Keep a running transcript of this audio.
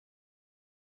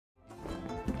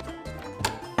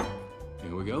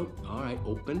we go. All right,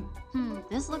 open.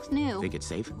 This looks new. Think it's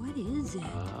safe? What is it?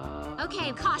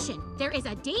 Okay, caution. There is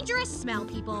a dangerous smell,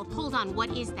 people. Hold on,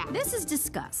 what is that? This is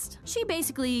Disgust. She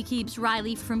basically keeps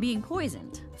Riley from being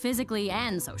poisoned, physically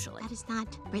and socially. That is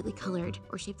not brightly colored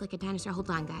or shaped like a dinosaur. Hold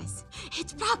on, guys.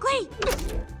 It's broccoli!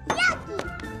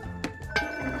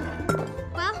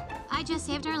 Well, I just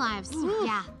saved our lives.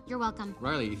 Yeah, you're welcome.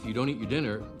 Riley, if you don't eat your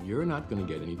dinner, you're not gonna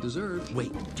get any dessert.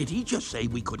 Wait, did he just say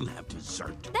we couldn't have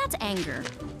dessert? That's anger.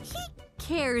 He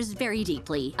cares very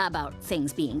deeply about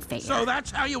things being fair. So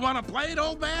that's how you want to play it,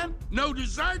 old man? No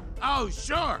dessert? Oh,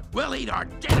 sure. We'll eat our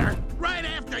dinner right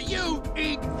after you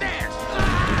eat this.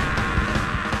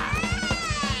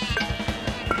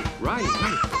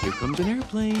 Riley, here comes an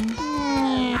airplane.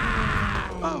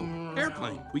 Oh,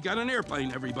 airplane. We got an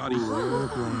airplane, everybody.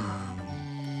 Airplane.